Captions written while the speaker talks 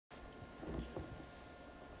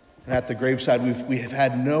And at the graveside, we have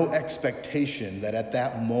had no expectation that at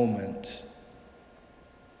that moment,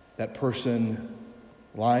 that person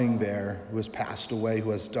lying there who has passed away,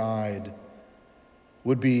 who has died,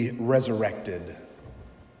 would be resurrected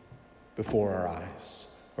before our eyes,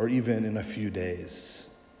 or even in a few days,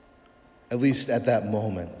 at least at that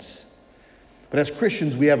moment. But as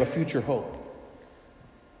Christians, we have a future hope.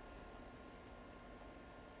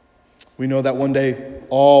 We know that one day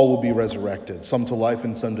all will be resurrected, some to life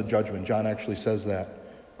and some to judgment. John actually says that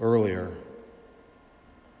earlier.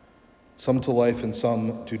 Some to life and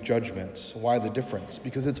some to judgment. Why the difference?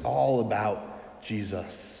 Because it's all about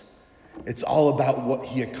Jesus. It's all about what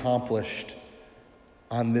he accomplished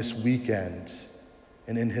on this weekend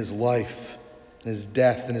and in his life, and his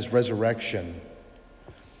death and his resurrection.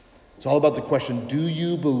 It's all about the question, do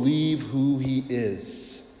you believe who he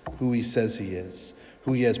is, who he says he is,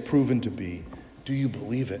 who he has proven to be? Do you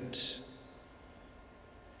believe it?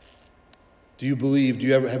 Do you believe,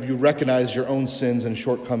 have you recognized your own sins and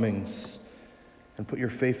shortcomings and put your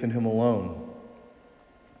faith in him alone?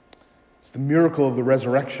 It's the miracle of the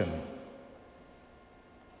resurrection.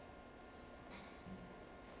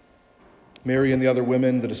 Mary and the other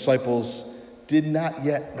women, the disciples, did not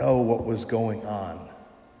yet know what was going on.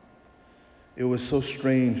 It was so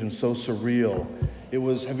strange and so surreal.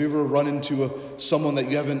 Have you ever run into someone that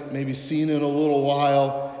you haven't maybe seen in a little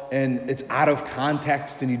while, and it's out of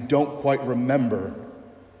context and you don't quite remember?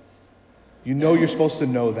 You know you're supposed to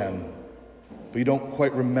know them, but you don't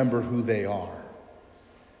quite remember who they are.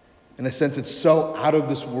 In a sense, it's so out of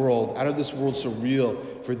this world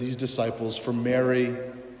surreal for these disciples, for Mary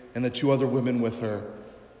and the two other women with her,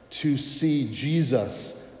 to see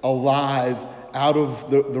Jesus alive out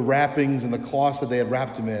of the wrappings and the cloths that they had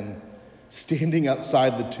wrapped him in, standing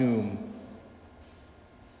outside the tomb,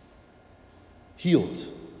 healed.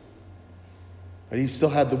 Right? He still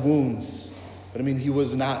had the wounds, but he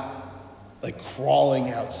was not like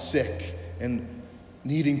crawling out sick and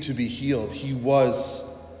needing to be healed. He was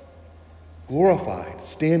glorified,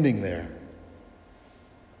 standing there.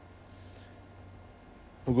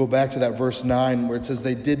 We'll go back to that verse 9 where it says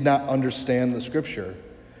they did not understand the scripture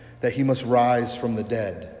that he must rise from the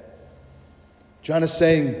dead. John is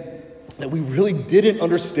saying that we really didn't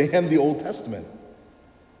understand the Old Testament.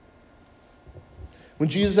 When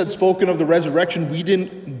Jesus had spoken of the resurrection, we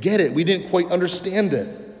didn't get it. We didn't quite understand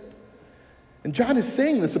it. And John is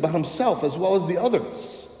saying this about himself as well as the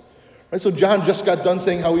others. Right? So John just got done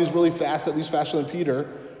saying how he was really fast, at least faster than Peter.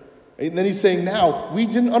 And then he's saying now, we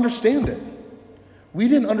didn't understand it. We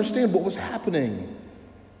didn't understand what was happening,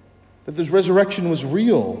 that this resurrection was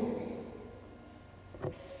real.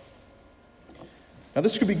 Now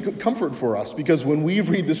this could be good comfort for us, because when we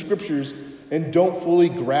read the scriptures and don't fully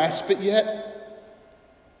grasp it yet,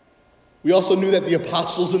 we also knew that the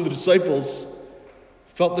apostles and the disciples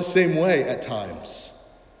felt the same way at times,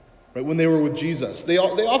 right? When they were with Jesus. They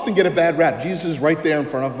often get a bad rap. Jesus is right there in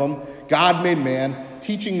front of them, God made man,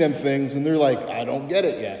 teaching them things, and they're like, I don't get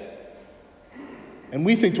it yet. And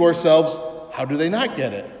we think to ourselves, how do they not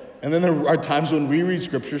get it? And then there are times when we read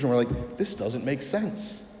scriptures and we're like, this doesn't make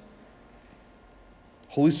sense.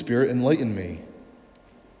 Holy Spirit, enlighten me.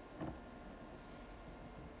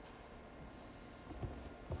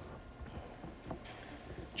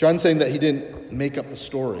 John's saying that he didn't make up the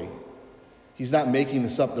story. He's not making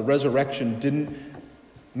this up. The resurrection didn't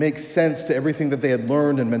make sense to everything that they had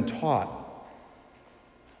learned and been taught.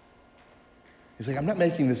 He's like, I'm not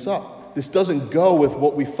making this up. This doesn't go with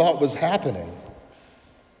what we thought was happening.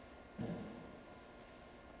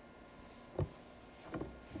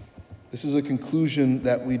 This is a conclusion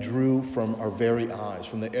that we drew from our very eyes,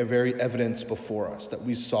 from the very evidence before us, that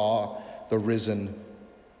we saw the risen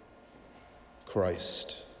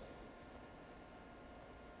Christ.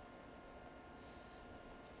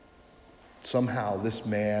 Somehow this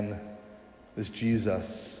man, this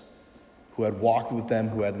Jesus, who had walked with them,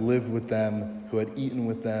 who had lived with them, who had eaten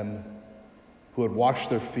with them, who had washed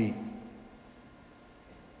their feet,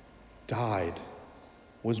 died,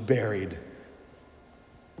 was buried,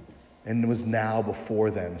 and was now before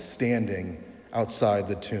them, standing outside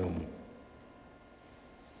the tomb.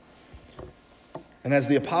 And as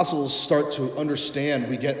the apostles start to understand,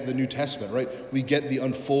 we get the New Testament, right? We get the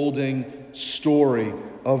unfolding story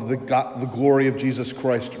of the glory of Jesus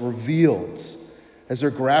Christ revealed. As they're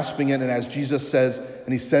grasping it, and as Jesus says,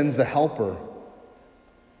 and he sends the helper,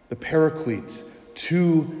 the paraclete,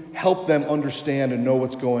 to help them understand and know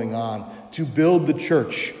what's going on, to build the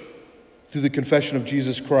church through the confession of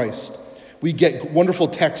Jesus Christ. We get wonderful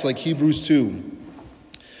texts like Hebrews 2.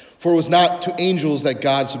 For it was not to angels that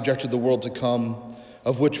God subjected the world to come,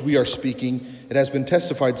 of which we are speaking, it has been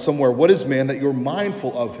testified somewhere, what is man that you're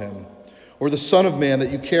mindful of him, or the son of man that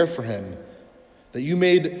you care for him? That you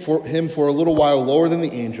made him for a little while lower than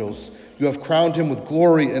the angels. You have crowned him with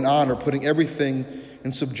glory and honor, putting everything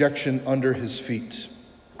in subjection under his feet.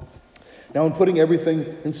 Now, in putting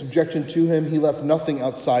everything in subjection to him, he left nothing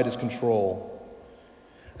outside his control.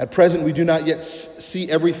 At present, we do not yet see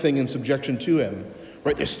everything in subjection to him.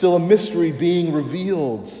 Right? There's still a mystery being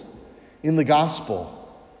revealed in the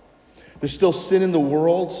gospel. There's still sin in the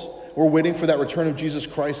world. We're waiting for that return of Jesus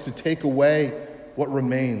Christ to take away what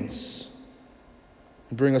remains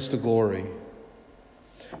and bring us to glory.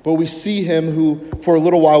 But we see him who for a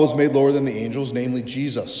little while was made lower than the angels, namely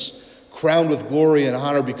Jesus, crowned with glory and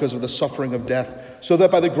honor because of the suffering of death, so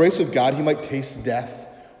that by the grace of God he might taste death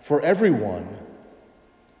for everyone.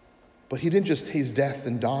 But he didn't just taste death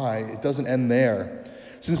and die. It doesn't end there.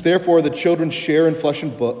 Since therefore the children share in flesh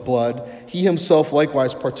and blood, he himself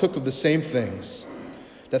likewise partook of the same things,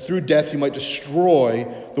 that through death he might destroy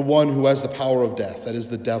the one who has the power of death, that is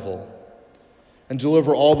the devil, and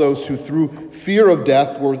deliver all those who through fear of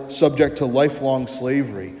death were subject to lifelong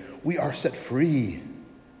slavery. We are set free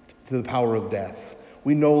to the power of death.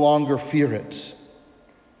 We no longer fear it.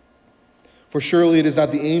 For surely it is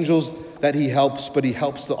not the angels that he helps, but he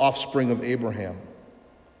helps the offspring of Abraham.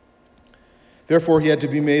 Therefore he had to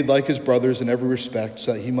be made like his brothers in every respect,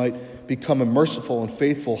 so that he might become a merciful and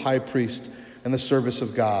faithful high priest in the service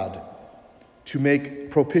of God, to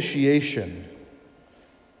make propitiation,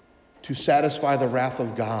 to satisfy the wrath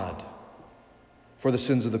of God for the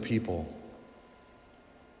sins of the people.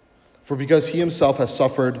 For because he himself has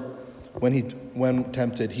suffered when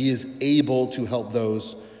tempted, he is able to help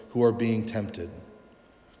those who are being tempted.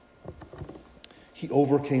 He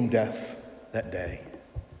overcame death that day.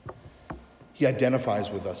 He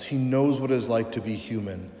identifies with us. He knows what it is like to be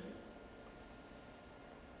human.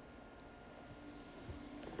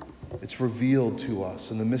 It's revealed to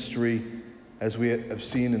us in the mystery, as we have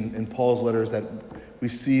seen in Paul's letters, that we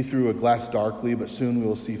see through a glass darkly, but soon we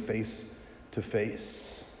will see face to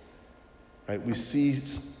face. Right? We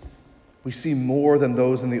see more than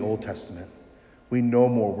those in the Old Testament. We know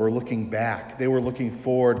more. We're looking back. They were looking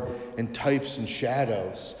forward in types and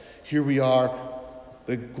shadows. Here we are,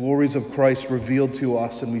 the glories of Christ revealed to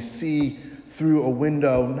us, and we see through a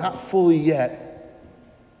window, not fully yet,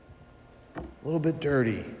 a little bit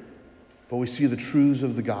dirty, but we see the truths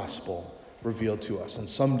of the gospel revealed to us. And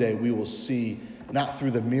someday we will see, not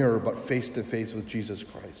through the mirror, but face to face with Jesus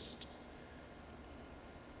Christ.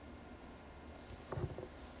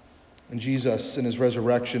 And Jesus, in his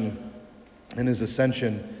resurrection and his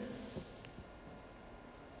ascension,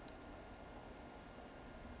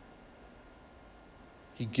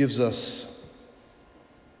 he gives us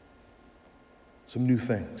some new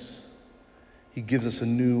things. He gives us a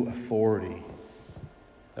new authority,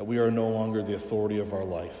 that we are no longer the authority of our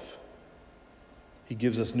life. He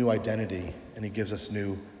gives us new identity, and he gives us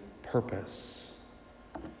new purpose.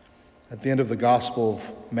 At the end of the Gospel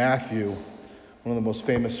of Matthew, one of the most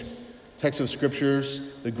famous texts of Scriptures,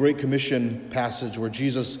 the Great Commission passage where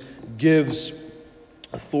Jesus gives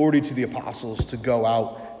authority to the apostles to go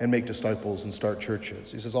out and make disciples and start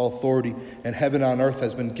churches. He says, all authority in heaven and on earth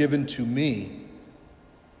has been given to me.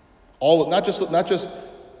 Not just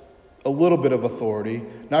a little bit of authority,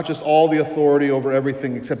 not just all the authority over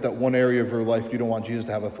everything except that one area of your life you don't want Jesus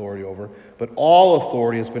to have authority over, but all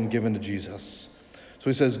authority has been given to Jesus. So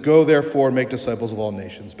he says, go therefore and make disciples of all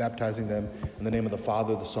nations, baptizing them in the name of the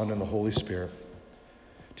Father, the Son, and the Holy Spirit,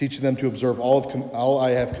 teaching them to observe all I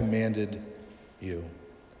have commanded you.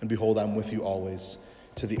 And behold, I'm with you always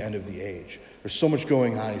to the end of the age. There's so much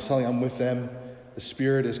going on. He's telling I'm with them. The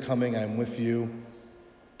Spirit is coming. I'm with you.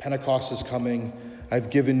 Pentecost is coming. I've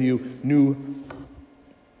given you new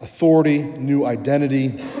authority, new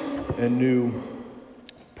identity, and new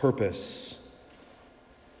purpose.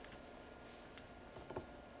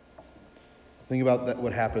 Think about that,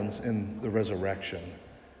 what happens in the resurrection,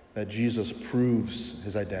 that Jesus proves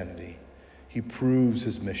his identity. He proves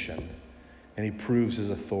his mission, and he proves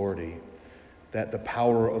his authority, that the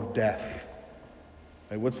power of death,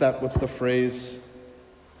 right? What's the phrase?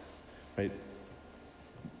 Right?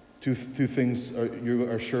 Two things you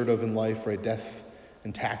are assured of in life, right? Death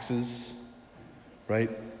and taxes, right?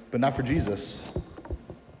 But not for Jesus. I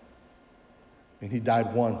mean, he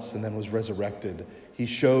died once and then was resurrected. He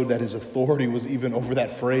showed that his authority was even over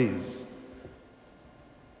that phrase.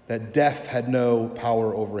 That death had no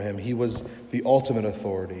power over him. He was the ultimate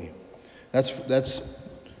authority. That's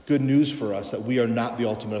good news for us, that we are not the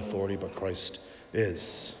ultimate authority, but Christ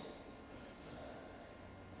is.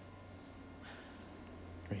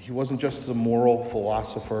 He wasn't just a moral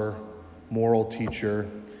philosopher, moral teacher.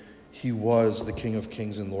 He was the King of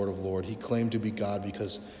Kings and Lord of Lords. He claimed to be God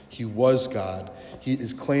because he was God.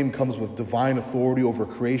 His claim comes with divine authority over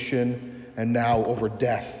creation and now over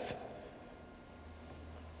death.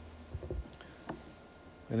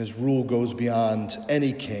 And his rule goes beyond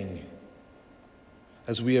any king.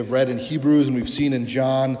 As we have read in Hebrews and we've seen in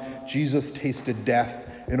John, Jesus tasted death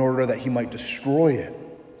in order that he might destroy it.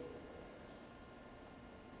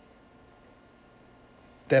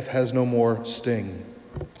 Death has no more sting.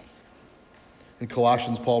 In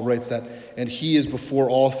Colossians, Paul writes that, and he is before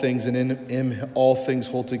all things, and in him all things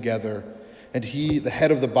hold together. And he, the head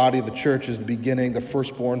of the body of the church, is the beginning, the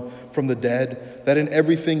firstborn from the dead, that in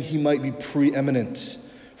everything he might be preeminent.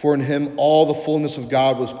 For in him all the fullness of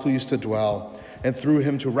God was pleased to dwell, and through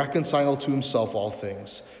him to reconcile to himself all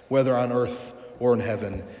things, whether on earth or in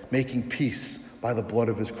heaven, making peace by the blood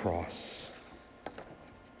of his cross.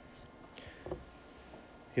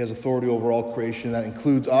 He has authority over all creation. That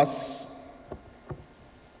includes us.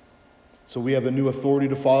 So we have a new authority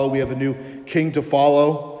to follow. We have a new king to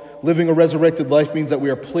follow. Living a resurrected life means that we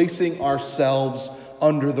are placing ourselves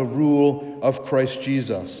under the rule of Christ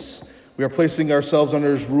Jesus. We are placing ourselves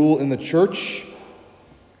under his rule in the church,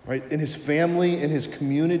 right? In his family, in his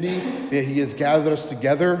community. He has gathered us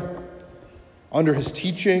together under his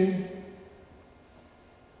teaching.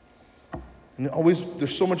 And always,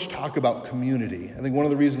 there's so much talk about community. I think one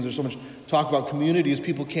of the reasons there's so much talk about community is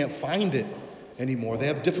people can't find it anymore. They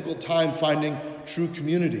have a difficult time finding true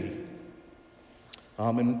community.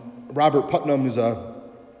 And Robert Putnam, who's a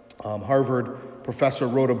Harvard professor,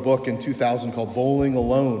 wrote a book in 2000 called Bowling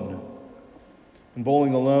Alone. In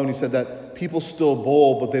Bowling Alone, he said that people still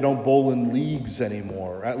bowl, but they don't bowl in leagues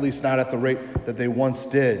anymore, at least not at the rate that they once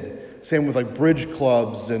did. Same with like bridge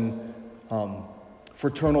clubs and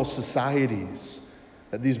fraternal societies.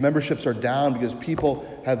 That these memberships are down because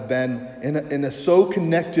people have been in a so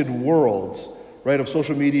connected world, right, of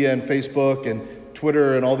social media and Facebook and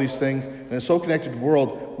Twitter and all these things. In a so connected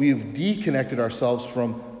world, we've deconnected ourselves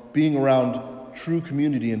from being around true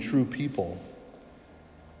community and true people.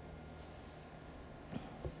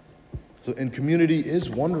 And community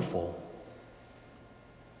is wonderful.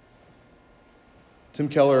 Tim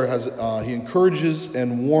Keller he encourages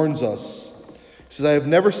and warns us. He says, I have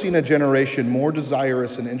never seen a generation more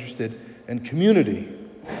desirous and interested in community.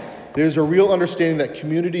 There's a real understanding that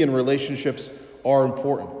community and relationships are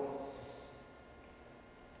important.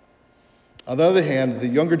 On the other hand, the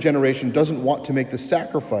younger generation doesn't want to make the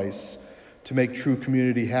sacrifice to make true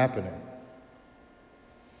community happening.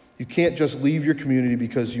 You can't just leave your community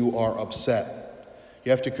because you are upset.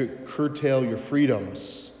 You have to curtail your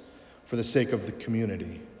freedoms for the sake of the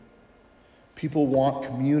community. People want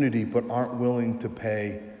community but aren't willing to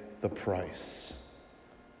pay the price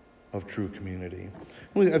of true community.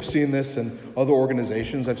 I've seen this in other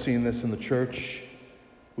organizations. I've seen this in the church.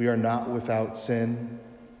 We are not without sin.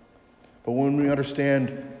 But when we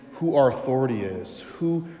understand who our authority is,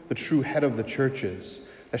 who the true head of the church is,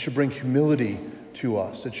 that should bring humility to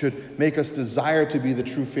us. It should make us desire to be the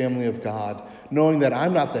true family of God, knowing that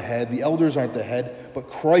I'm not the head, the elders aren't the head,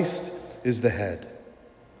 but Christ is the head.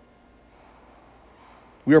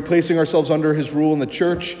 We are placing ourselves under his rule in the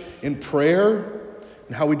church, in prayer,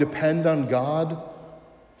 and how we depend on God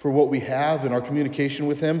for what we have in our communication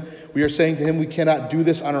with him. We are saying to him we cannot do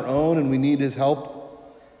this on our own and we need his help.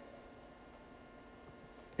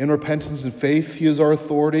 In repentance and faith, he is our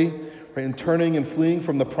authority. Right? In turning and fleeing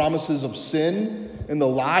from the promises of sin and the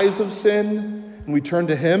lies of sin, and we turn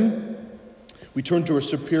to him. We turn to our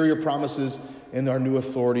superior promises and our new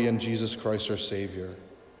authority in Jesus Christ our Savior.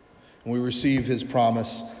 And we receive his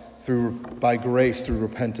promise by grace through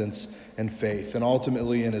repentance and faith. And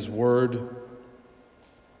ultimately in his word,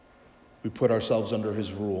 we put ourselves under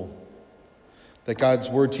his rule. That God's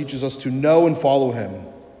word teaches us to know and follow him.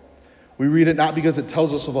 We read it not because it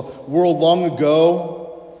tells us of a world long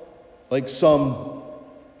ago, like some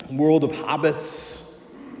world of hobbits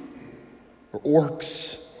or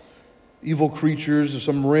orcs, evil creatures, or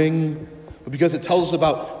some ring, but because it tells us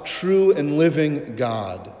about true and living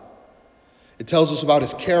God. It tells us about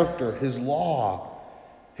his character, his law,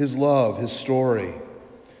 his love, his story.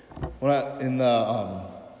 In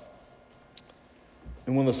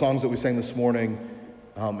one of the songs that we sang this morning,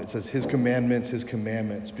 it says, his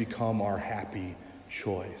commandments become our happy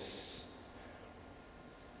choice.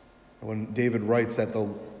 When David writes that the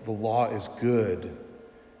law is good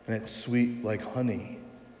and it's sweet like honey,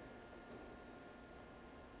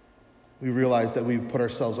 we realize that we've put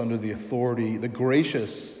ourselves under the authority, the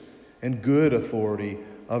gracious and good authority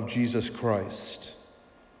of Jesus Christ.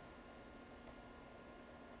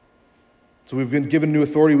 So we've been given new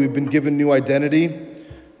authority. We've been given new identity.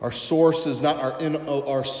 Our source is not in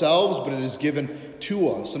ourselves, but it is given to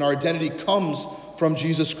us. And our identity comes from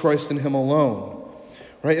Jesus Christ and Him alone.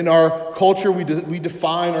 Right? In our culture, we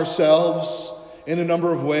define ourselves in a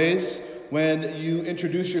number of ways. When you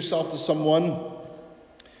introduce yourself to someone,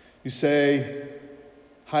 you say,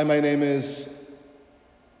 "Hi, my name is,"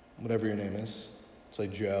 whatever your name is. It's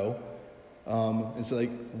like Joe. It's like,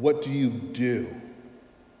 "What do you do?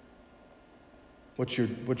 What's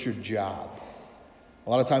your job?" A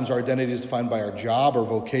lot of times our identity is defined by our job, our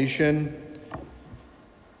vocation,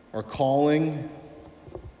 our calling.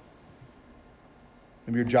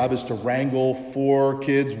 Maybe your job is to wrangle 4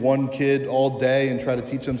 kids, 1 kid all day and try to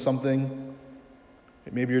teach them something.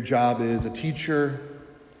 Maybe your job is a teacher,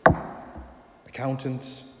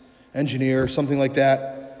 accountant, engineer, something like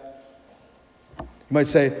that. You might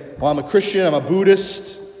say, "Well, I'm a Christian, I'm a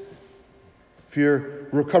Buddhist." If you're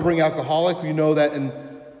a recovering alcoholic, you know that in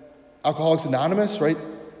Alcoholics Anonymous, right?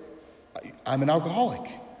 I'm an alcoholic.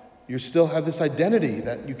 You still have this identity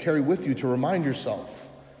that you carry with you to remind yourself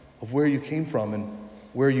of where you came from and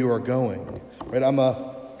where you are going. Right? I'm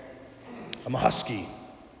a Husky.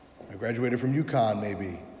 I graduated from UConn,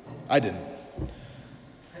 maybe. I didn't.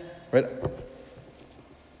 Right?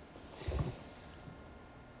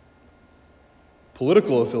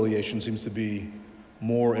 Political affiliation seems to be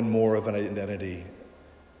more and more of an identity.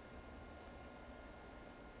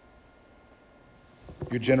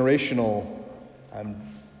 You're generational. I'm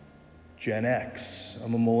Gen X.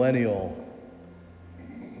 I'm a millennial.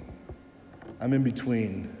 I'm in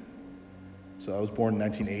between. So I was born in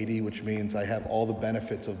 1980, which means I have all the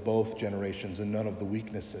benefits of both generations and none of the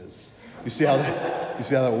weaknesses. You see how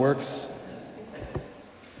that works?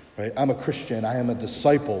 Right? I'm a Christian. I am a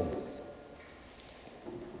disciple.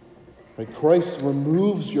 Right? Christ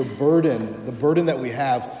removes your burden, the burden that we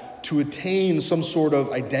have to attain some sort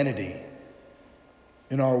of identity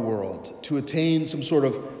in our world, to attain some sort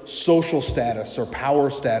of social status or power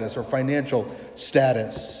status or financial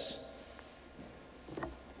status.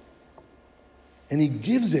 And He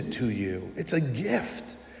gives it to you. It's a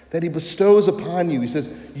gift that He bestows upon you. He says,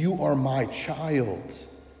 "You are my child.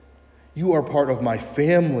 You are part of my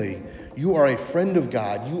family. You are a friend of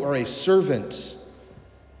God. You are a servant.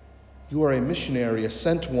 You are a missionary, a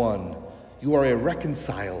sent one. You are a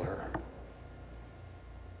reconciler.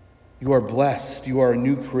 You are blessed. You are a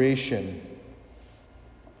new creation.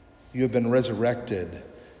 You have been resurrected.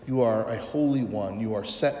 You are a holy one. You are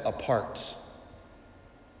set apart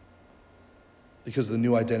because of the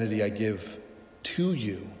new identity I give to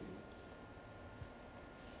you."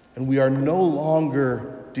 And we are no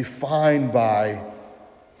longer defined by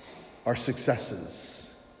our successes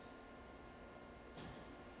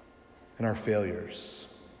and our failures.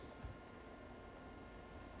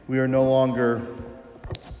 We are no longer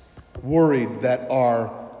worried that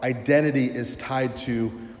our identity is tied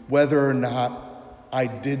to whether or not I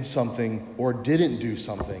did something or didn't do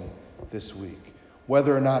something this week,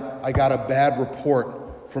 whether or not I got a bad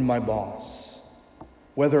report from my boss,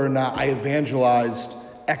 whether or not I evangelized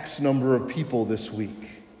X number of people this week,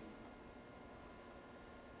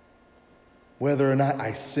 whether or not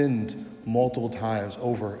I sinned multiple times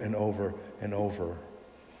over and over and over.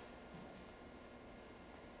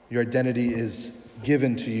 Your identity is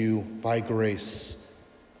given to you by grace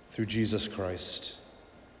through Jesus Christ.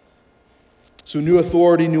 So new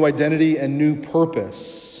authority, new identity, and new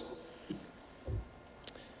purpose.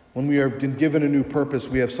 When we are given a new purpose,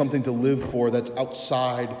 we have something to live for that's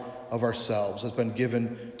outside of ourselves, that's been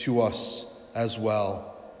given to us as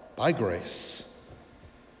well by grace.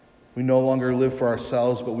 We no longer live for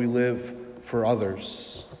ourselves, but we live for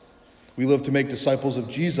others. We live to make disciples of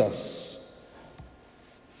Jesus.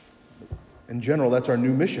 In general, that's our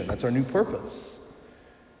new mission. That's our new purpose,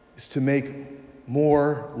 is to make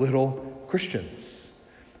more little Christians.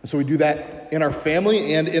 And so we do that in our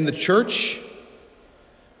family and in the church.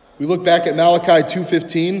 We look back at Malachi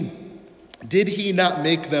 2:15. Did He not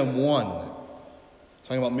make them one?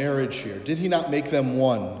 Talking about marriage here. Did He not make them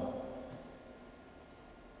one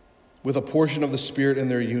with a portion of the Spirit in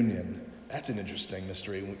their union? That's an interesting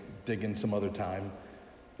mystery. We'll dig in some other time.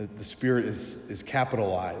 The Spirit is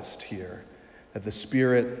capitalized here. That the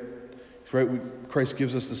Spirit, right? Christ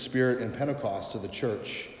gives us the Spirit in Pentecost to the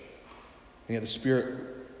church. And yet the Spirit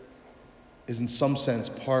is in some sense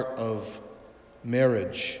part of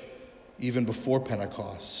marriage even before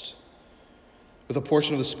Pentecost. With a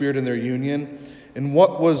portion of the Spirit in their union. And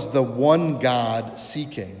what was the one God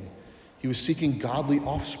seeking? He was seeking godly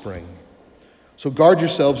offspring. So guard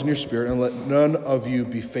yourselves in your spirit and let none of you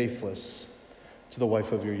be faithless to the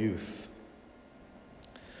wife of your youth.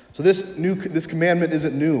 So this commandment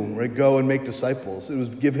isn't new, right? Go and make disciples. It was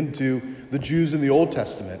given to the Jews in the Old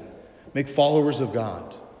Testament. Make followers of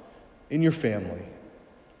God in your family.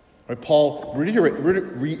 Right? Paul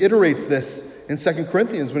reiterates this in 2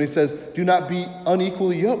 Corinthians when he says, do not be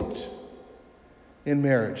unequally yoked in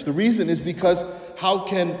marriage. The reason is because how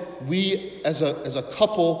can we as a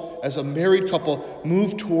couple, as a married couple,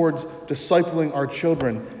 move towards discipling our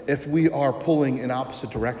children if we are pulling in opposite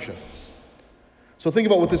directions? So think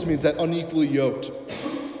about what this means, that unequally yoked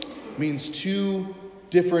means two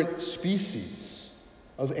different species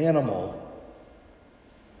of animal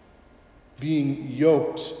being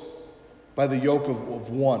yoked by the yoke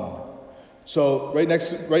of one. So right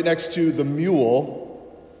next to the mule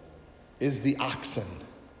is the oxen.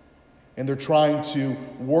 And they're trying to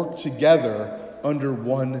work together under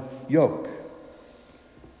one yoke.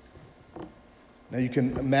 Now you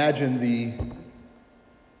can imagine the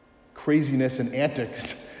craziness and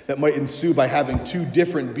antics that might ensue by having two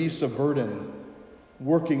different beasts of burden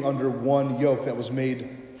working under one yoke that was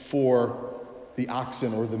made for the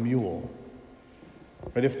oxen or the mule.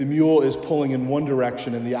 Right? If the mule is pulling in one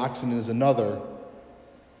direction and the oxen is another,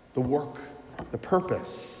 the work, the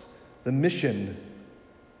purpose, the mission,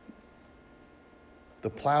 the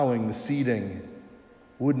plowing, the seeding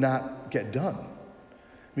would not get done.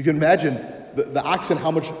 You can imagine the oxen, how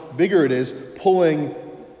much bigger it is, pulling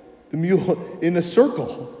the mule in a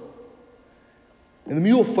circle. And the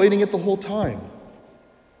mule fighting it the whole time.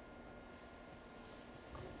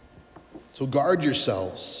 So guard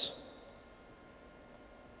yourselves.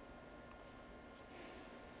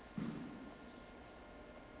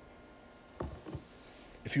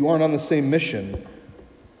 If you aren't on the same mission,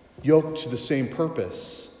 yoked to the same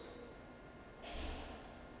purpose,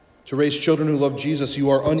 to raise children who love Jesus,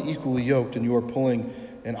 you are unequally yoked and you are pulling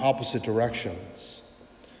in opposite directions.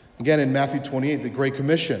 Again, in Matthew 28, the Great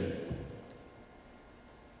Commission.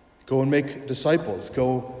 Go and make disciples.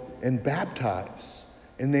 Go and baptize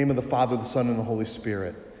in the name of the Father, the Son, and the Holy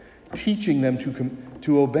Spirit. Teaching them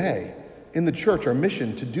to obey. In the church, our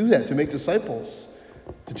mission to do that, to make disciples.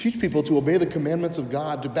 To teach people to obey the commandments of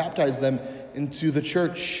God, to baptize them into the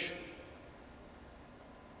church.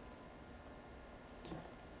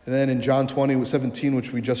 And then in John 20:17,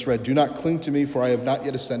 which we just read, do not cling to me, for I have not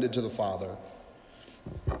yet ascended to the Father.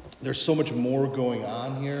 There's so much more going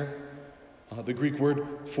on here. The Greek word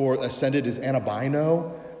for ascended is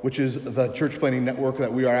anabino, which is the church planting network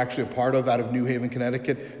that we are actually a part of out of New Haven,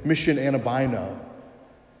 Connecticut. Mission Anabino.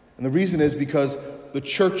 And the reason is because the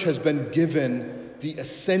church has been given the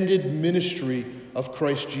ascended ministry of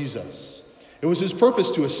Christ Jesus. It was his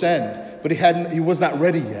purpose to ascend, but he was not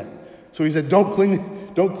ready yet. So he said, don't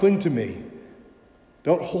cling to me.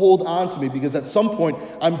 Don't hold on to me, because at some point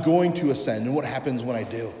I'm going to ascend. And what happens when I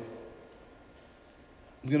do?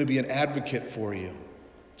 I'm going to be an advocate for you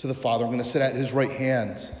to the Father. I'm going to sit at his right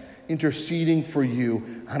hand, interceding for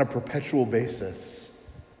you on a perpetual basis.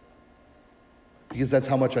 Because that's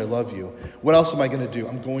how much I love you. What else am I going to do?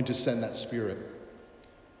 I'm going to send that Spirit.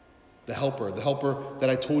 The helper that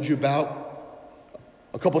I told you about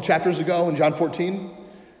a couple chapters ago in John 14.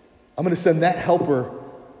 I'm going to send that helper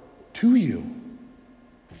to you,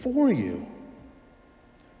 for you,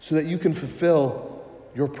 so that you can fulfill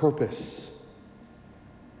your purpose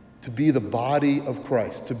to be the body of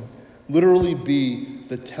Christ, to literally be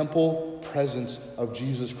the temple presence of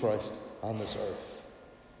Jesus Christ on this earth.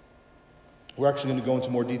 We're actually going to go into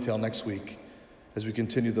more detail next week as we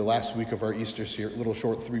continue the last week of our Easter series, little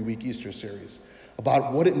short 3-week Easter series,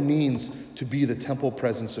 about what it means to be the temple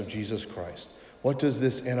presence of Jesus Christ. What does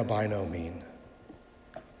this anabino mean?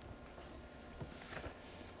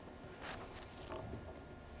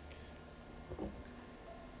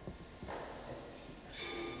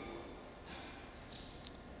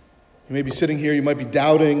 You may be sitting here, you might be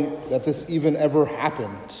doubting that this even ever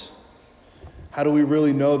happened. How do we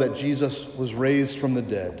really know that Jesus was raised from the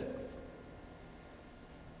dead?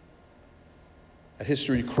 That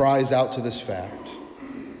history cries out to this fact.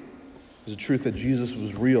 It's the truth that Jesus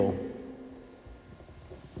was real,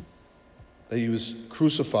 that he was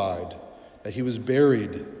crucified, that he was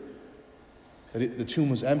buried, that the tomb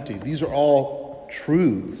was empty. These are all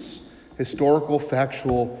truths, historical,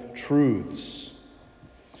 factual truths.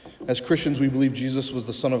 As Christians, we believe Jesus was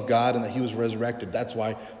the Son of God and that he was resurrected. That's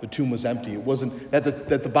why the tomb was empty. It wasn't that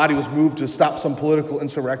the body was moved to stop some political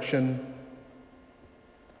insurrection,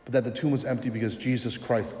 but that the tomb was empty because Jesus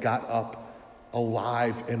Christ got up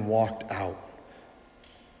alive and walked out.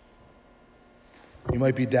 You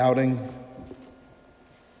might be doubting.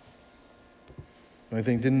 You might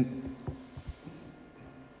think, didn't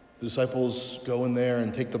the disciples go in there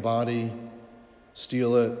and take the body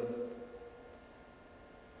steal it,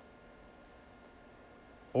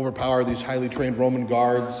 overpower these highly trained Roman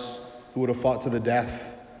guards who would have fought to the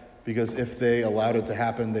death, because if they allowed it to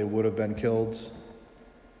happen, they would have been killed.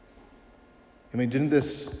 When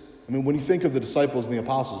you think of the disciples and the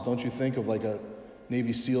apostles, don't you think of like a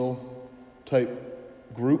Navy SEAL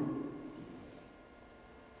type group?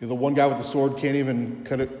 The one guy with the sword can't even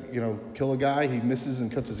kill a guy. He misses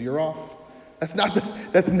and cuts his ear off.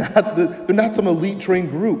 They're not some elite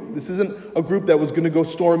trained group. This isn't a group that was going to go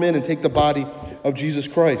storm in and take the body of Jesus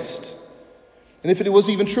Christ. And if it was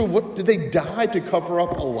even true, did they die to cover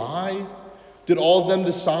up a lie? Did all of them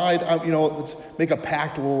decide, let's make a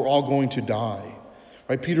pact where we're all going to die?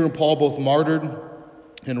 Right? Peter and Paul both martyred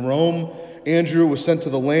in Rome. Andrew was sent to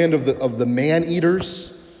the land of the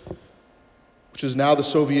man-eaters, which is now the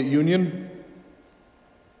Soviet Union.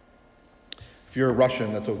 If you're a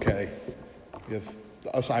Russian, that's okay.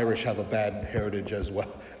 Us Irish have a bad heritage as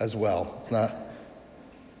well. It's not.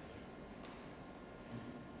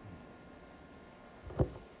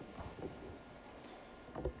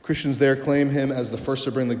 Christians there claim him as the first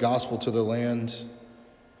to bring the gospel to the land.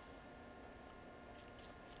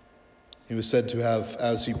 He was said to have,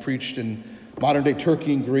 as he preached in modern-day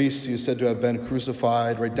Turkey and Greece, he is said to have been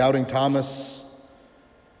crucified. Right? Doubting Thomas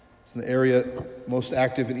is in the area most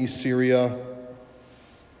active in East Syria.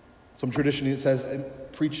 Some tradition, it says,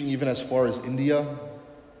 preaching even as far as India.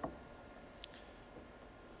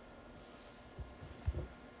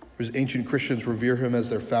 Whereas ancient Christians revere him as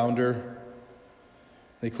their founder.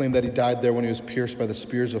 They claim that he died there when he was pierced by the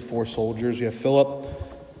spears of 4 soldiers. You have Philip,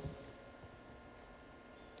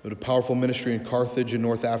 who had a powerful ministry in Carthage in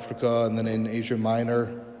North Africa and then in Asia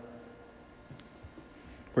Minor,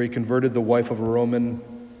 where he converted the wife of a Roman.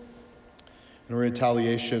 In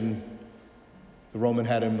retaliation, the Roman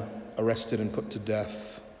had him arrested and put to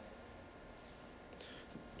death.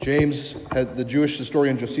 James, the Jewish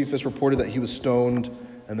historian Josephus, reported that he was stoned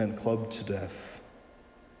and then clubbed to death.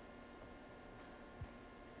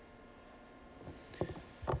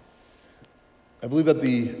 I believe that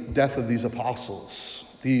the death of these apostles,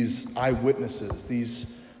 these eyewitnesses, these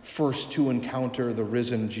first to encounter the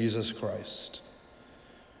risen Jesus Christ,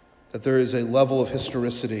 that there is a level of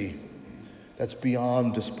historicity that's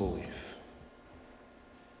beyond disbelief.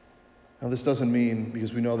 Now, this doesn't mean,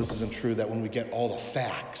 because we know this isn't true, that when we get all the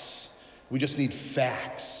facts, we just need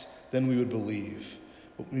facts, then we would believe.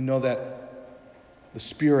 But we know that the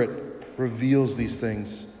Spirit reveals these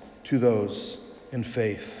things to those in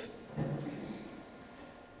faith.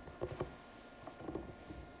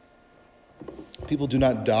 People do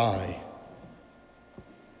not die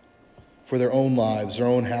for their own lives, their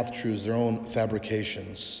own half-truths, their own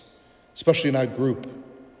fabrications, especially in our group.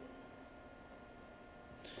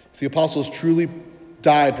 If the apostles truly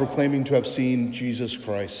died proclaiming to have seen Jesus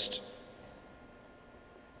Christ,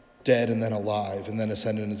 dead and then alive and then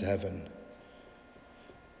ascended into heaven,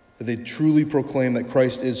 that they truly proclaim that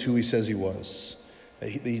Christ is who he says he was,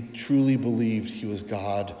 that they truly believed he was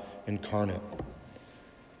God incarnate.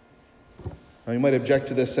 Now, you might object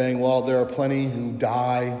to this saying, well, there are plenty who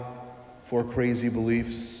die for crazy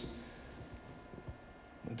beliefs.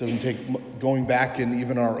 It doesn't take going back in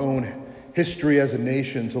even our own history as a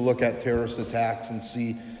nation to look at terrorist attacks and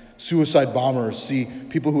see suicide bombers, see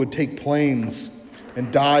people who would take planes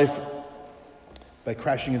and die by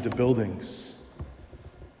crashing into buildings.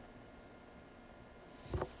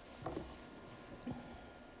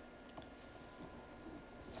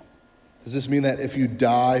 Does this mean that if you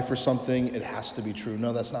die for something, it has to be true?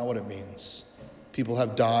 No, that's not what it means. People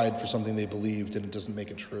have died for something they believed, and it doesn't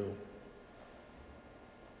make it true.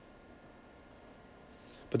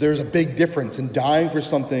 But there's a big difference in dying for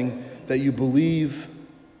something that you believe,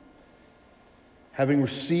 having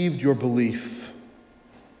received your belief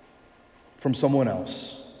from someone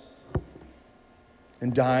else,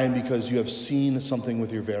 and dying because you have seen something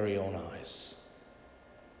with your very own eyes.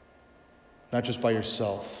 Not just by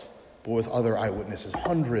yourself, but with other eyewitnesses.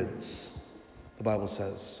 Hundreds, the Bible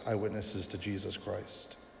says, eyewitnesses to Jesus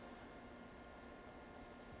Christ.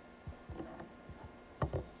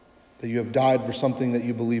 That you have died for something that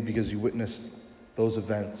you believe because you witnessed those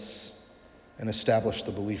events and established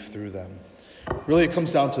the belief through them. Really, it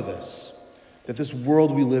comes down to this, that this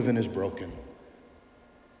world we live in is broken.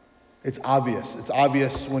 It's obvious. It's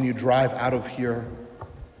obvious when you drive out of here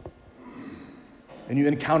and you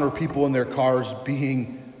encounter people in their cars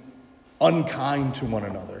being unkind to one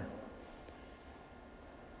another.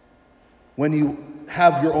 When you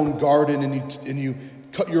have your own garden and you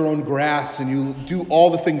cut your own grass and you do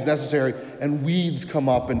all the things necessary and weeds come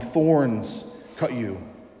up and thorns cut you.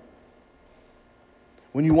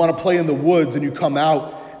 When you want to play in the woods and you come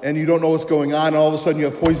out and you don't know what's going on and all of a sudden you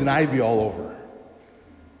have poison ivy all over.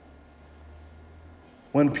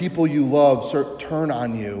 When people you love turn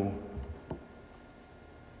on you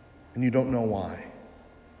and you don't know why.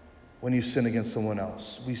 When you sin against someone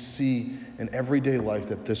else. We see in everyday life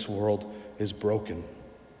that this world is broken.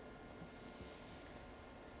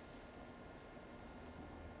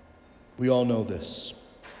 We all know this.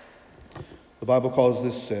 The Bible calls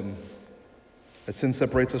this sin. That sin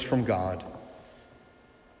separates us from God.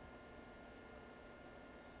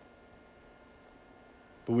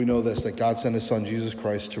 But we know this, that God sent his Son, Jesus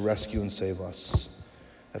Christ, to rescue and save us.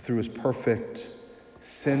 That through his perfect,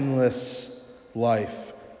 sinless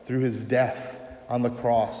life, through his death on the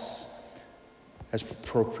cross, as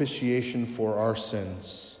propitiation for our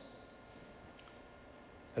sins,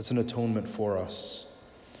 as an atonement for us.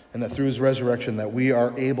 And that through his resurrection, that we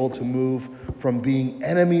are able to move from being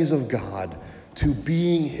enemies of God to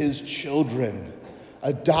being his children,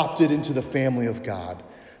 adopted into the family of God.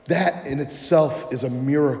 That in itself is a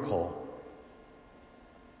miracle.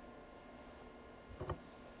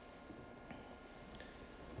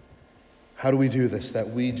 How do we do this? That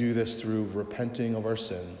we do this through repenting of our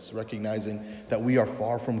sins, recognizing that we are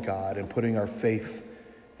far from God and putting our faith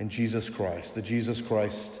in Jesus Christ, the Jesus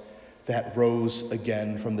Christ that rose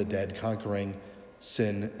again from the dead, conquering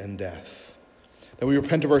sin and death. That we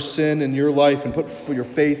repent of our sin in your life and put your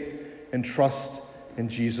faith and trust in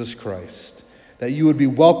Jesus Christ. That you would be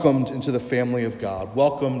welcomed into the family of God,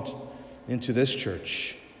 welcomed into this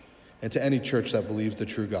church, and to any church that believes the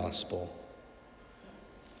true gospel.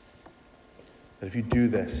 That if you do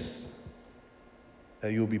this,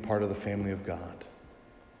 that you will be part of the family of God.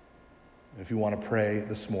 And if you want to pray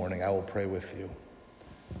this morning, I will pray with you.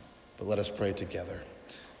 But let us pray together.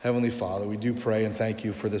 Heavenly Father, we do pray and thank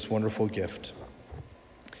you for this wonderful gift,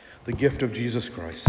 the gift of Jesus Christ.